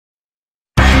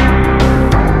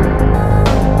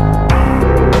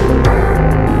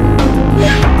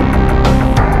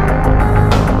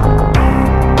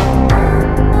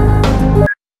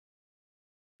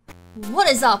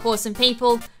is up, awesome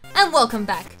people, and welcome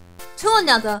back to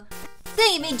another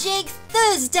Thingamajig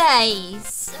Thursday.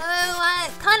 So I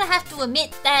kind of have to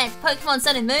admit that Pokemon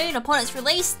Sun and Moon, upon its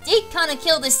release, did kind of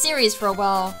kill this series for a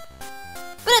while.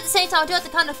 But at the same time, I do have to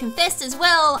kind of confess as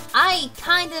well, I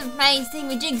kind of made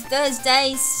Thingamajig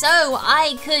Thursday so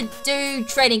I could do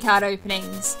trading card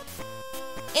openings.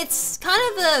 It's kind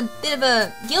of a bit of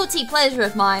a guilty pleasure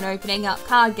of mine opening up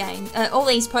card game, all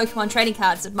these Pokemon trading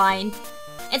cards of mine.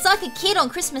 It's like a kid on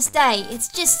Christmas Day. It's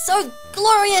just so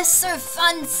glorious, so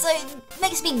fun, so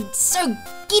makes me so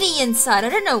giddy inside. I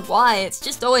don't know why, it's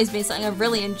just always been something I've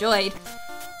really enjoyed.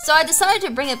 So I decided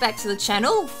to bring it back to the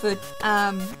channel for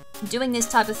doing this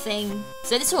type of thing.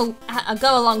 So this will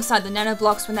go alongside the Nano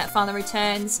Blocks when that finally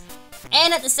returns.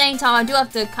 And at the same time, I do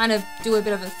have to kind of do a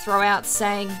bit of a throw out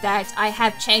saying that I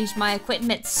have changed my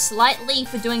equipment slightly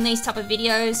for doing these type of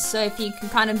videos. So if you can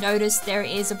kind of notice, there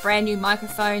is a brand new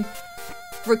microphone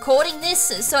recording this.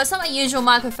 So it's not my usual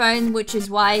microphone, which is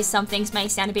why some things may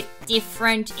sound a bit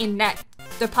different in that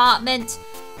department.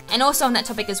 And also on that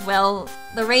topic as well,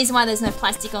 the reason why there's no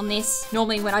plastic on this,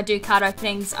 normally when I do card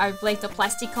openings, I've left the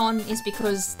plastic on, is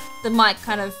because the mic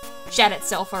kind of shat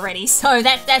itself already. So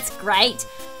that's great.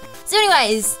 So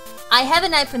anyways, I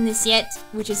haven't opened this yet,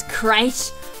 which is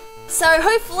great. So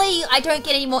hopefully I don't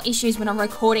get any more issues when I'm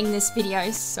recording this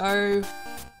video. So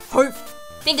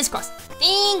fingers crossed.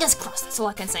 Fingers crossed, that's all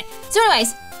I can say. So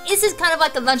anyways, this is kind of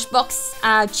like a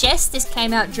lunchbox chest. This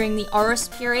came out during the ORAS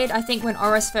period. I think when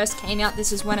ORAS first came out,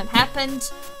 this is when it happened.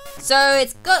 So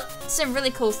it's got some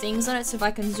really cool things on it. So if I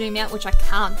can zoom out, which I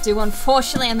can't do,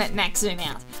 unfortunately, I'm at max zoom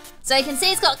out. So you can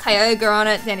see it's got Kyogre on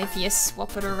it. Then if you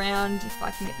swap it around, if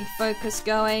I can get my focus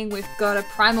going, we've got a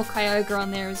Primal Kyogre on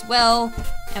there as well.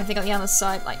 And I think on the other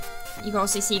side, like, you can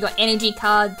also see you got energy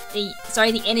card, the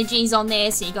energies on there.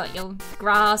 So you got your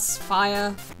grass,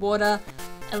 fire, water,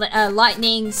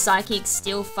 lightning, psychic,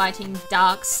 steel fighting,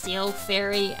 dark, steel,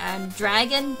 fairy, and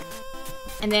dragon.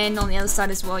 And then on the other side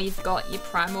as well, you've got your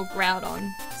Primal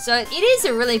Groudon. So it is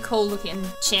a really cool looking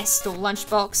chest or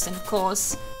lunchbox, and of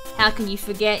course, how can you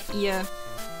forget your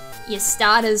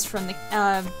starters from the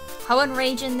Hoenn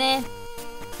region there?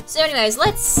 So anyways,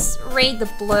 let's read the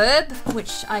blurb,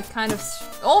 which I kind of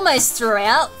almost threw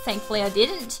out. Thankfully I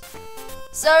didn't.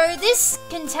 So this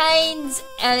contains,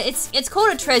 it's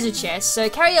called a treasure chest. So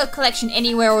carry your collection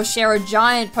anywhere or share a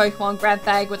giant Pokemon grab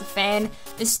bag with a fan.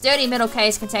 This sturdy metal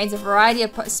case contains a variety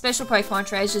of special Pokemon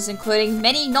treasures, including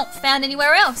many not found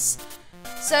anywhere else.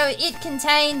 So it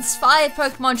contains 5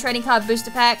 Pokemon trading card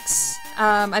booster packs.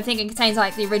 I think it contains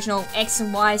like the original X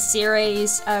and Y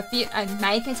series. It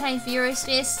may contain Furious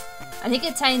Fist. I think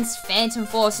it contains Phantom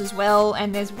Force as well.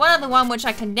 And there's one other one which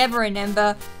I can never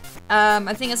remember.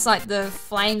 I think it's like the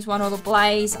Flames one or the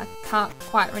Blaze. I can't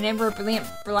quite remember. A Brilliant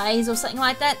Blaze or something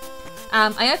like that.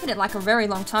 I opened it like a very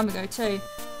long time ago too.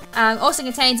 Also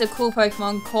contains a cool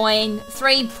Pokemon coin,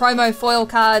 3 promo foil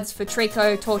cards for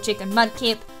Trico, Torchic, and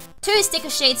Mudkip, 2 sticker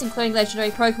sheets including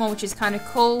legendary Pokemon, which is kind of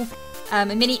cool, a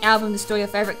mini album to store your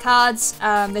favorite cards.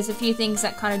 There's a few things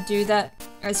that kind of do that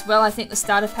as well. I think the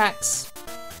starter packs,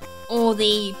 or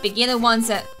the beginner ones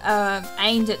that are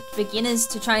aimed at beginners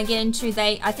to try and get into,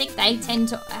 I think they tend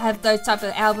to have those type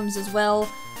of albums as well.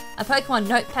 A Pokemon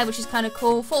notepad, which is kind of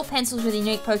cool, 4 pencils with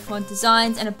unique Pokemon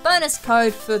designs, and a bonus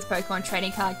code for the Pokemon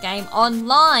trading card game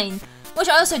online, which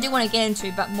I also do want to get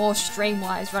into, but more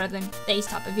stream-wise rather than these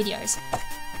type of videos.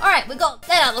 Alright, we got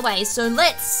that out of the way, so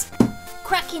let's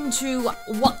crack into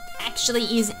what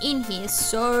actually is in here.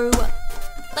 So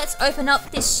let's open up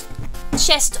this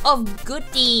chest of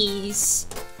goodies.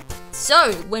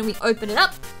 So when we open it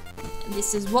up,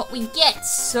 this is what we get.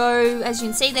 So as you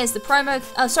can see, there's the promo,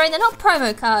 sorry, they're not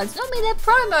promo cards. Normally they're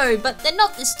promo, but they're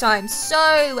not this time. So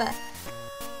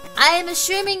I am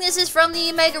assuming this is from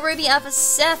the Omega Ruby Alpha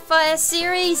Sapphire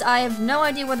series. I have no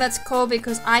idea what that's called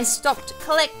because I stopped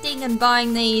collecting and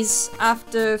buying these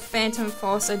after Phantom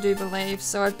Force, I do believe.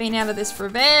 So I've been out of this for a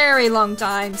very long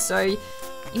time. So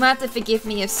you might have to forgive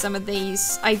me if some of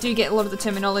these, I do get a lot of the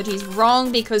terminologies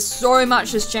wrong because so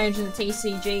much has changed in the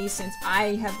TCG since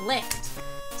I have left.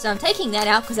 So I'm taking that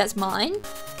out because that's mine.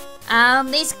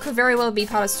 These could very well be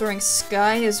part of Soaring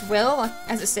Sky as well.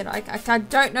 As I said, I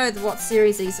don't know what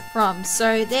series these are from.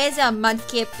 So there's our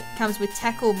Mudkip. It comes with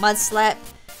Tackle, Mud Slap.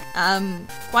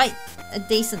 Quite a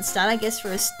decent start, I guess, for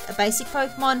a basic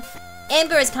Pokemon.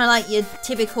 Ember is kind of like your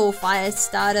typical fire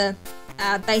starter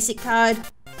basic card.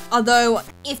 Although,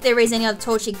 if there is any other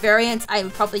Torchic variants, I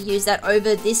would probably use that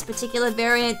over this particular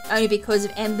variant, only because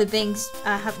of Ember being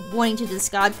wanting to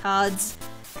discard cards.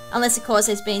 Unless, of course,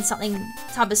 there's been something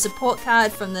type of support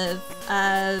card from the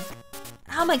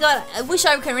Oh my god, I wish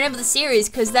I could remember the series,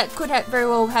 because that could very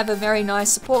well have a very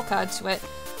nice support card to it.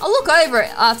 I'll look over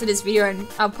it after this video, and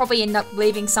I'll probably end up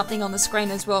leaving something on the screen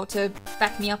as well to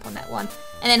back me up on that one.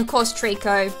 And then of course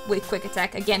Trico with Quick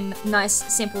Attack, again, nice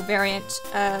simple variant,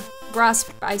 grass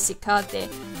basic card there.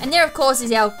 And there of course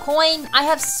is our coin. I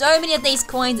have so many of these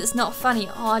coins, it's not funny.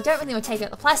 Oh, I don't really want to take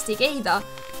out the plastic either.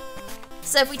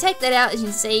 So if we take that out, as you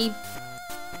can see,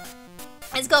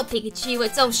 it's got Pikachu,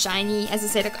 it's all shiny. As I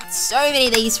said, I've got so many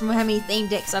of these from how many theme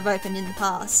decks I've opened in the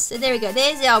past. So there we go,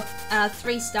 there's our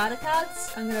 3 starter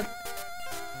cards. I'm going to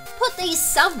put these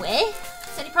somewhere.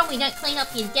 So you probably don't clean up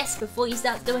your desk before you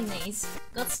start doing these.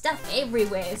 Got stuff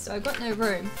everywhere, so I've got no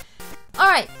room.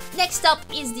 Alright, next up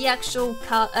is the actual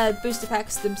booster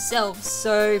packs themselves.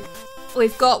 So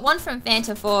we've got one from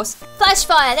Phantom Force.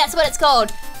 Flashfire, that's what it's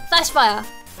called. Flashfire.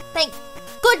 Thank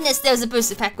goodness there was a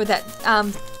booster pack with that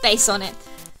face on it.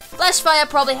 Flashfire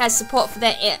probably has support for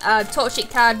that Torch It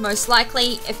card, most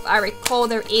likely. If I recall,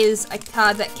 there is a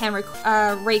card that can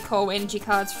recall energy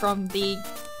cards from the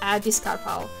discard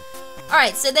pile.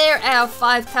 Alright, so there are our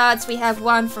 5 cards. We have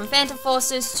 1 from Phantom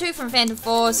Forces, 2 from Phantom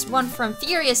Force, 1 from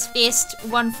Furious Fist,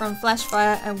 1 from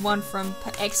Flashfire, and 1 from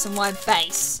X and Y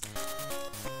base.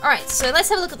 Alright, so let's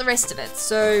have a look at the rest of it.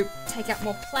 So, take out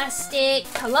more plastic.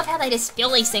 I love how they just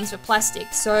fill these things with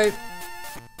plastic. So,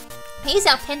 here's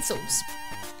our pencils.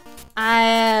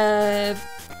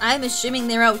 I'm assuming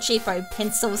they're old cheapo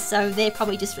pencils, so they're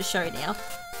probably just for show now.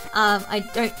 I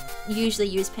don't usually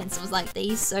use pencils like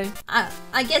these, so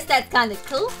I guess that's kind of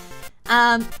cool.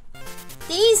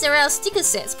 These are our sticker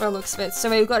sets by the looks of it. So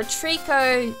we've got a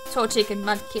Trico, Torchic and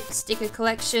Mudkip sticker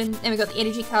collection. Then we've got the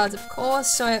energy cards, of course.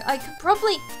 So I could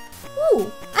probably... Ooh,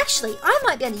 actually, I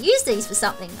might be able to use these for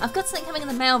something. I've got something coming in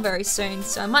the mail very soon,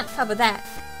 so I might cover that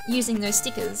using those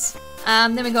stickers.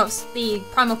 Then we've got the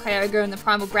Primal Kyogre and the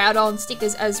Primal Groudon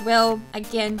stickers as well.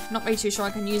 Again, not really too sure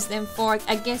I can use them for.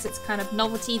 I guess it's kind of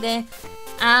novelty there.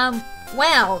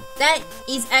 Wow, that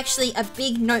is actually a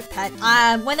big notepad.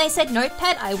 When they said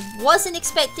notepad, I wasn't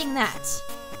expecting that.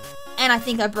 And I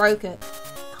think I broke it.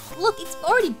 Look, it's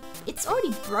already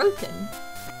broken.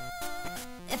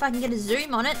 If I can get a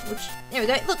zoom on it, which, there we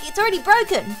go. Look, it's already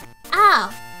broken.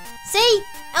 Ah, see?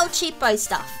 El Cheapo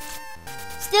stuff.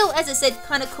 Still, as I said,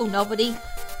 kind of cool novelty.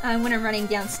 When I'm running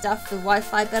down stuff for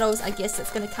Wi-Fi battles, I guess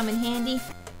that's going to come in handy.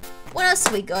 What else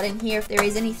have we got in here, if there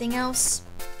is anything else?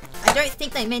 I don't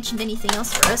think they mentioned anything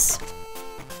else for us.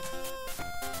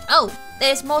 Oh,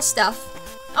 there's more stuff.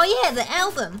 Oh yeah, the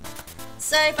album.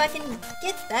 So if I can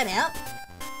get that out.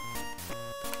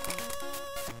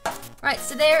 Right,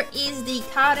 so there is the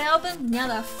card album. Now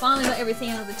that I've finally got everything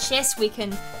out of the chest, we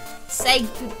can say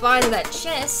goodbye to that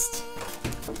chest.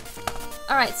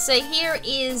 Alright, so here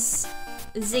is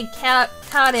the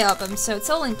card album. So it's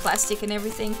all in plastic and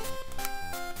everything.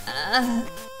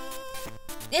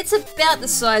 It's about the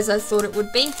size I thought it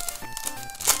would be.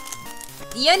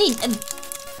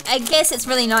 I guess it's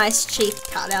really nice, cheap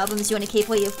card albums. You want to keep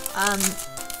all your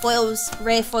foils,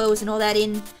 rare foils and all that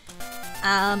in.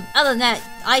 Other than that,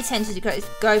 I tend to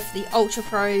go for the Ultra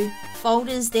Pro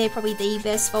folders. They're probably the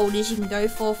best folders you can go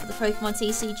for the Pokemon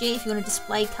TCG if you want to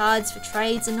display cards for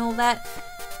trades and all that.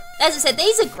 As I said,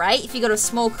 these are great if you've got a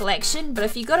small collection, but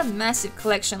if you've got a massive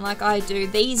collection like I do,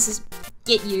 these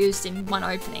get used in one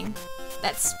opening.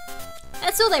 That's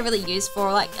all they really use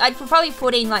for. Like, I'd probably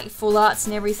put in like full arts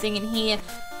and everything in here,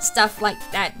 stuff like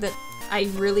that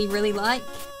I really, really like.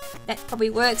 That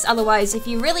probably works. Otherwise, if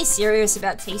you're really serious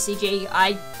about TCG,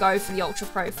 I go for the Ultra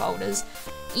Pro folders.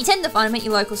 You tend to find them at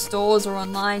your local stores or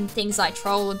online, things like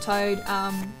Troll and Toad.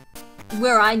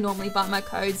 Where I normally buy my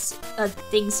codes,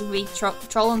 things would be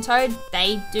Troll and Toad.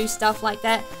 They do stuff like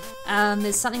that.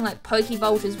 There's something like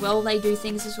Pokevault as well. They do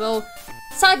things as well.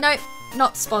 Side note,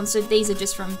 not sponsored. These are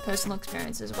just from personal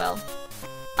experience as well.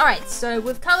 Alright, so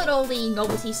we've covered all the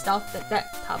novelty stuff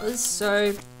that covers.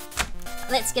 So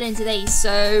let's get into these.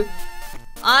 So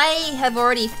I have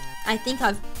already, I think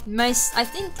I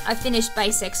finished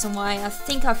base X and Y. I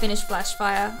think I finished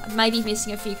Flashfire. I may be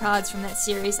missing a few cards from that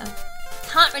series. I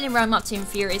can't remember I'm up to in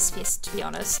Furious Fist, to be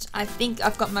honest. I think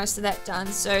I've got most of that done.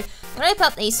 So I'm going to open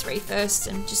up these 3 first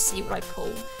and just see what I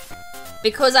pull.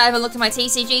 Because I haven't looked at my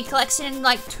TCG collection in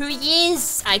like 2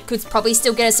 years, I could probably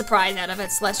still get a surprise out of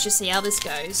it. So let's just see how this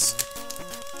goes.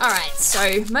 Alright,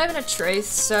 so moment of truth.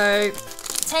 So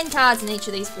 10 cards in each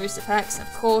of these booster packs.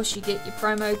 Of course, you get your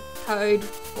promo code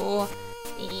for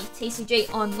the TCG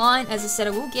online. As I said,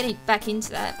 I will get it back into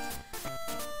that.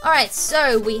 Alright,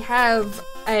 so we have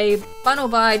a bundle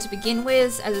buy to begin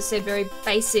with. As I said, very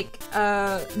basic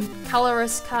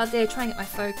colorless card there. Trying to get my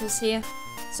focus here.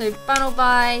 So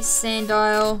Bunnelby,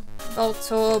 Sandile,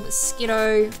 Voltorb,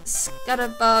 Skiddo,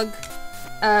 Scutterbug,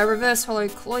 Reverse Hollow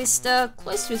Cloyster.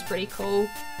 Cloyster is pretty cool.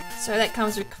 So that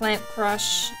comes with Clamp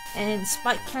Crush and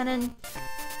Spike Cannon.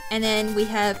 And then we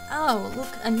have, oh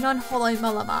look, a non-hollow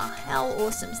Malamar. How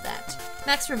awesome is that?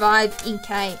 Max Revive,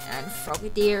 Inkay, and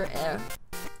Frogadier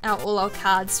are all our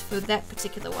cards for that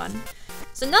particular one.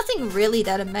 So nothing really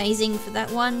that amazing for that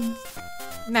one.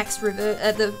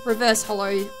 The Reverse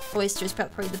Hollow Cloyster is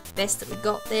probably the best that we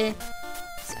got there.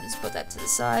 So I'll just put that to the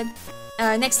side.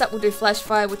 Next up we'll do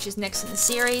Flashfire, which is next in the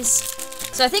series.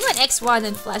 So I think when X, Y,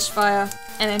 then Flashfire,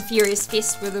 and then Furious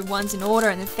Fist were the ones in order,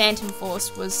 and then Phantom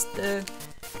Force was the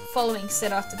following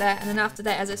set after that. And then after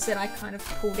that, as I said, I kind of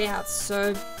pulled out.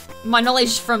 So my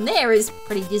knowledge from there is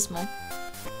pretty dismal.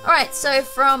 Alright, so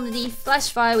from the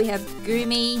Flashfire we have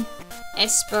Goomy,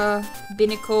 Esper,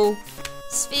 Binnacle,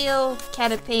 Spheal,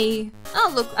 Caterpie.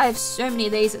 Oh look, I have so many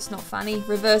of these, it's not funny.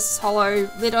 Reverse Hollow,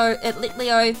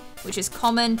 Litleo, which is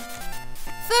common.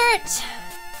 Ferret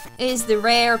is the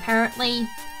rare apparently.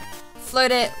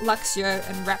 Floater, Luxio,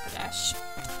 and Rapidash.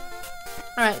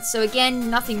 Alright, so again,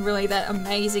 nothing really that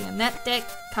amazing in that deck.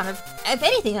 Kind of, if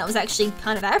anything, that was actually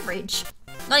kind of average.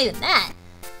 Not even that.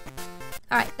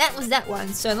 Alright, that was that one.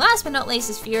 So last but not least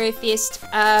is Fury Fist.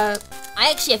 I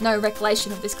actually have no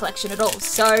recollection of this collection at all,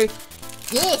 so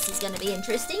this is going to be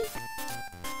interesting.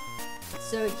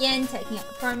 So again, taking out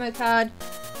the promo card.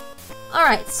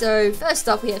 Alright, so first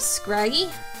off we have Scraggy,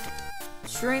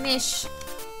 Shroomish,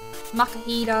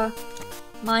 Makahita,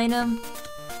 Minum,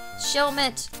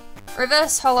 Shelmet,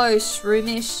 Reverse Hollow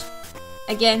Shroomish.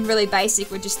 Again, really basic,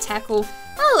 we're just Tackle.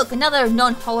 Oh look, another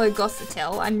non-hollow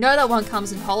Gothitelle. I know that one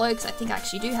comes in hollow because I think I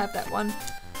actually do have that one.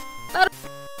 But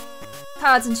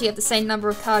cards until you have the same number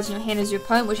of cards in your hand as your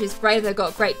opponent, which is great if they've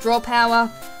got great draw power,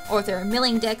 or if they're a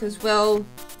milling deck as well.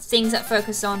 Things that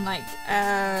focus on like,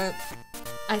 I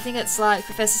think it's like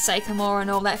Professor Sycamore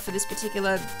and all that for this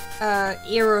particular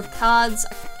era of cards.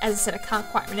 As I said, I can't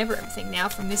quite remember everything now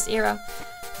from this era.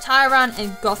 Tyrant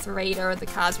and Gothorita are the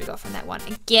cards we got from that one.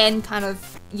 Again, kind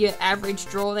of your average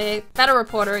draw there. Battle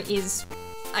Reporter is,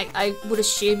 I would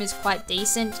assume, is quite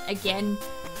decent. Again,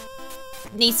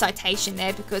 need citation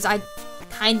there because I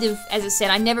kind of, as I said,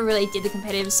 I never really did the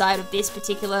competitive side of this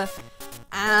particular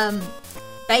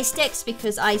base decks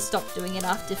because I stopped doing it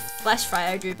after Flashfire,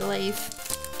 I do believe.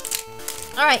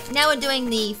 Alright, now we're doing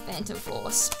the Phantom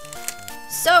Force.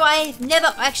 So I've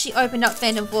never actually opened up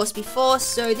Phantom Force before,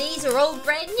 so these are all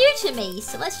brand new to me.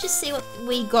 So let's just see what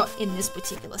we got in this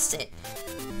particular set.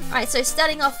 Alright, so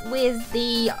starting off with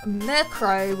the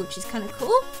Murkrow, which is kind of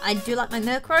cool. I do like my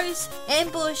Murkrows.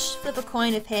 Ambush, flip a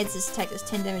coin, if heads, this attack does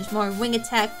 10 damage more. Wing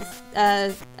attack with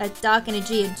a Dark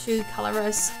Energy and 2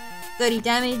 Colorless, 30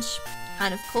 damage.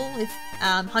 Kind of cool. If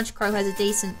Hunchcrow has a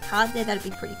decent card there, that'd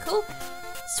be pretty cool.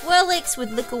 Swirlix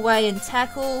with Lick Away and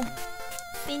Tackle.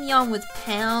 Finyon with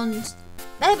Pound.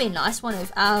 That'd be a nice one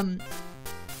if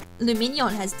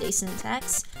Luminion has decent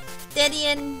attacks.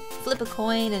 Dedian, Flip a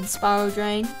Coin, and Spiral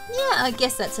Drain. Yeah, I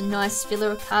guess that's a nice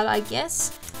filler card, I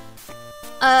guess.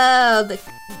 The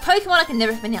Pokemon I can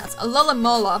never pronounce.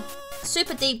 Alola,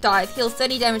 Super Deep Dive, heal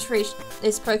 30 damage for each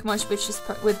this Pokemon switches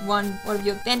with one of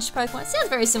your bench Pokemon. It sounds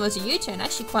very similar to U-Turn,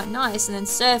 actually quite nice. And then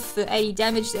Surf for 80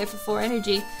 damage there for 4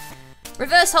 energy.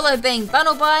 Reverse Hollow being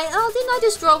Bunnelby. Oh, didn't I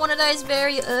just draw one of those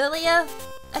very earlier?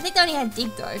 I think they only had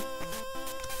Dig though.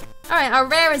 Alright, our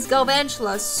rare is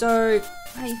Galvantula, so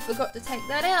I forgot to take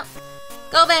that out.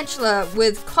 Galvantula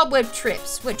with Cobweb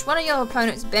Trips. Switch one of your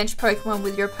opponent's bench Pokemon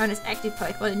with your opponent's active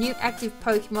Pokemon. A new active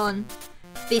Pokemon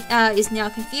is now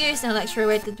confused and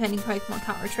electroed depending Pokemon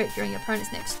can't retreat during your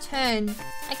opponent's next turn.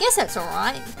 I guess that's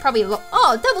alright. Probably a lot.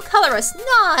 Oh, double Colorless.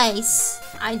 Nice!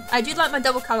 I do like my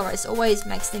double Colorless. Always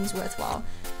makes things worthwhile.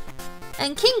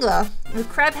 And Kingler with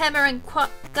Crabhammer and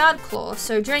Guard Claw.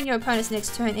 So during your opponent's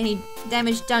next turn, any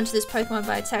damage done to this Pokemon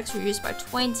by attacks reduced by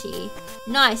 20.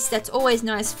 Nice. That's always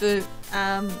nice for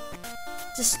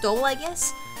to stall, I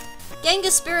guess. Gengar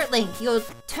Spirit Link. Your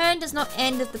turn does not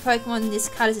end if the Pokemon this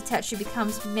card is attached to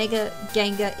becomes Mega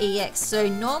Gengar EX. So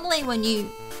normally when you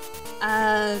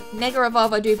Mega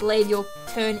Evolve, I do believe your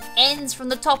turn ends from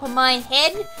the top of my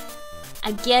head.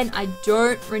 Again, I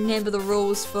don't remember the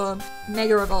rules for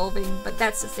Mega Evolving, but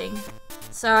that's the thing.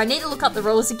 So I need to look up the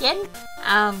rules again.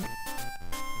 I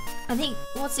think,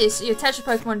 what's this? You attach a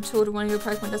Pokemon tool to one of your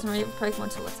Pokemon, doesn't really have a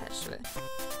Pokemon tool attached to it.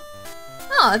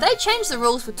 Oh, they changed the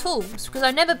rules for tools, because I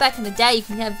remember back in the day you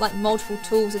can have like multiple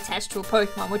tools attached to a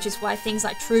Pokemon, which is why things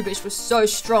like Trubbish was so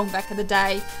strong back in the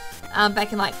day,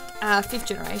 back in like 5th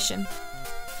generation.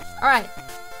 Alright,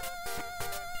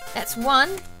 that's one.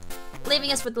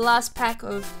 leaving us with the last pack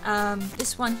of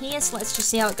this one here. So let's just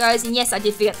see how it goes. And yes, I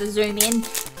did forget to zoom in.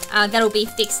 That'll be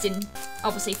fixed in,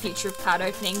 obviously, future card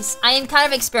openings. I am kind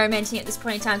of experimenting at this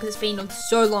point in time because it's been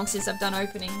so long since I've done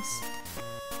openings.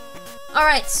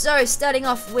 Alright, so starting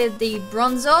off with the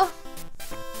Bronzer.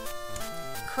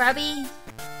 Krabby.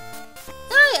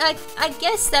 I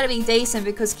guess that'd be decent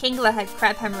because Kingler had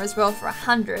Crabhammer as well for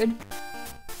 100.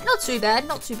 Not too bad,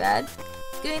 not too bad.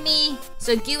 Goomy.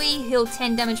 So Gooey, heal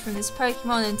 10 damage from this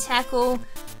Pokemon and Tackle.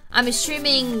 I'm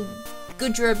assuming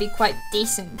Goodra would be quite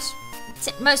decent.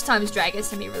 Most times Dragons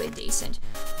can be really decent.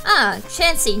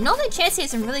 Chansey. Not that Chansey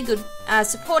has some really good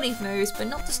supportive moves, but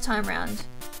not this time around.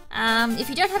 If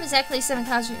you don't have exactly 7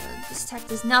 cards, this attack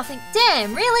does nothing.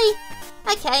 Damn, really?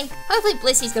 Okay. Hopefully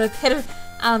Blissy's got a better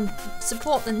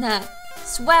support than that.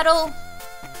 Swaddle.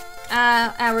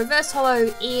 Our reverse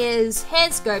holo is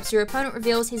hand scope, so your opponent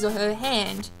reveals his or her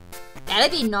hand.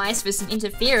 That'd be nice for some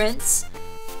interference.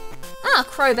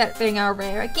 Crobat being our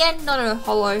rare. Again, not a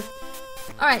holo.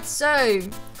 Alright, so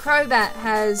Crobat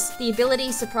has the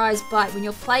ability Surprise Bite. When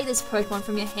you play this Pokemon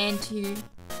from your hand to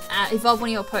evolve one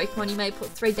of your Pokemon, you may put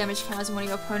 3 damage counters on one of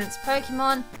your opponent's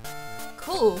Pokemon.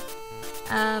 Cool.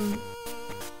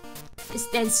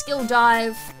 Then Skill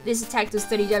Dive. This attack does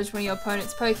 30 damage to one of your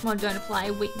opponent's Pokemon. Don't apply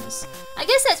a weakness. I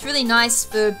guess that's really nice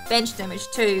for bench damage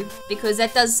too, because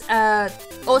that does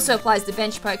also applies to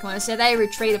bench Pokemon. So they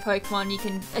retreat a Pokemon, you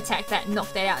can attack that and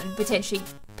knock that out and potentially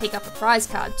pick up a prize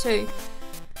card too.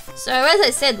 So as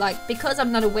I said, like, because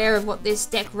I'm not aware of what this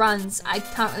deck runs, I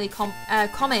can't really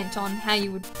comment on how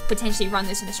you would potentially run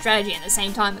this in a strategy. At the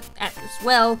same time as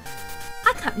well,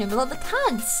 I can't remember all the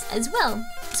cards as well.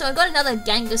 So I've got another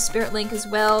Gengar Spirit Link as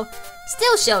well.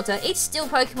 Steel Shelter. Each Steel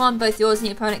Pokemon, both yours and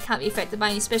your opponent, can't be affected by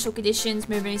any special conditions.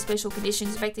 Move any special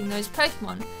conditions affecting those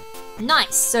Pokemon.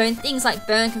 Nice. So in things like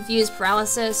Burn, Confuse,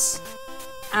 Paralysis,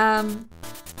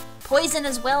 Poison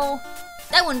as well,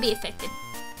 that wouldn't be affected.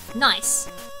 Nice.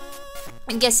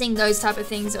 I'm guessing those type of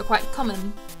things are quite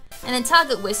common. And then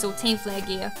Target Whistle, Team Flare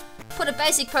Gear. Put a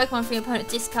basic Pokemon from your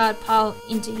opponent's discard pile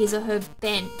into his or her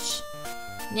bench.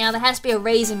 Now there has to be a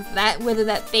reason for that, whether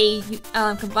that be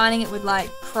combining it with like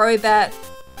Crobat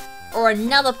or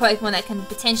another Pokemon that can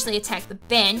potentially attack the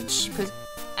bench, because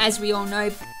as we all know,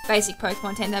 basic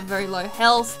Pokemon tend to have very low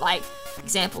health, like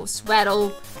example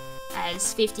Swaddle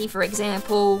has 50 for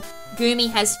example, Goomy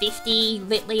has 50,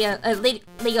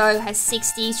 Leo has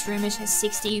 60, Shroomish has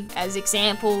 60 as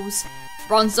examples,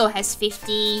 Bronzor has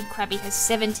 50, Krabby has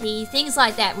 70, things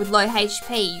like that with low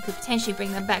HP. You could potentially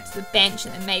bring them back to the bench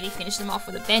and then maybe finish them off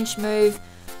with a bench move.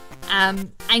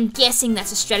 I'm guessing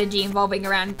that's a strategy involving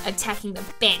around attacking the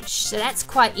bench, so that's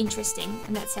quite interesting,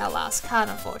 and that's our last card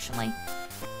unfortunately.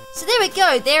 So there we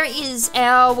go, there is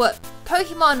our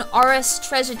Pokemon ORAS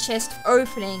treasure chest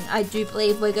opening. I do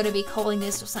believe we're going to be calling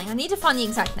this or something. I need to find the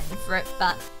exact name for it,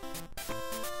 but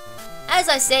as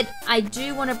I said, I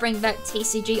do want to bring back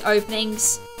TCG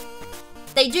openings.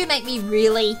 They do make me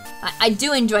really, I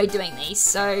do enjoy doing these,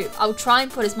 so I'll try and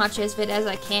put as much effort as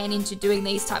I can into doing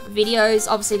these type of videos.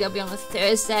 Obviously they'll be on a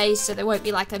Thursday, so there won't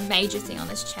be like a major thing on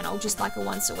this channel, just like a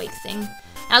once a week thing.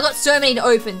 And I've got so many to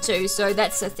open too, so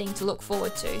that's a thing to look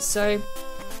forward to. So,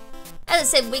 as I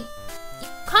said, you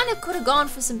kind of could have gone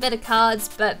for some better cards,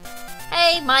 but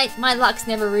hey, my luck's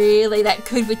never really that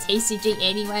good with TCG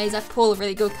anyways. I pull a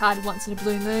really good card once in a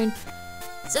blue moon,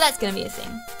 so that's going to be a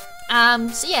thing.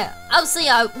 So yeah, obviously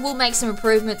I will make some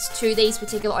improvements to these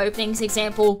particular openings.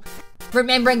 Example,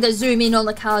 remembering to zoom in on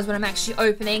the cards when I'm actually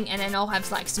opening, and then I'll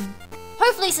have like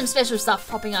hopefully some special stuff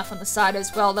popping up on the side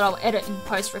as well that I'll edit in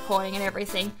post-recording and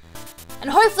everything. And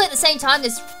hopefully at the same time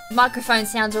this microphone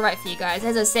sounds alright for you guys.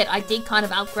 As I said, I did kind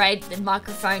of upgrade the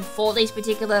microphone for these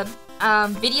particular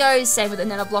videos, same with the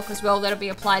Nano Block as well, that'll be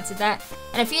applied to that,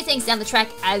 and a few things down the track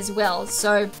as well,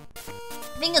 so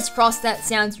fingers crossed that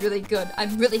sounds really good.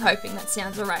 I'm really hoping that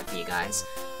sounds alright for you guys.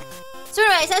 So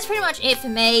anyways, that's pretty much it for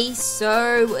me,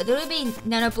 so there will be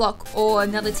Nano Block or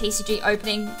another TCG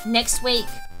opening next week.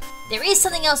 There is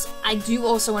something else I do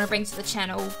also want to bring to the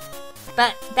channel,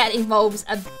 but that involves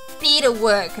a bit of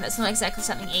work, and it's not exactly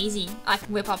something easy I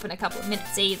can whip up in a couple of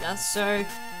minutes either, so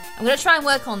I'm going to try and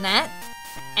work on that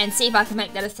and see if I can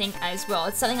make that a thing as well.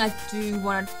 It's something I do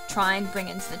want to try and bring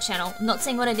into the channel. I'm not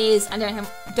saying what it is, I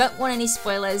don't want any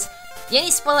spoilers. The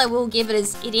only spoiler I will give it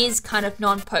is it is kind of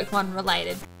non-Pokemon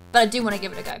related, but I do want to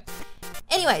give it a go.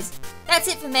 Anyways, that's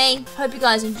it for me. Hope you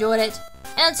guys enjoyed it.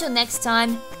 And until next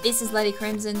time, this is Lady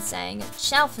KrimZen saying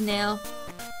ciao for now,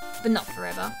 but not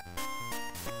forever.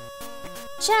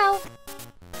 Ciao!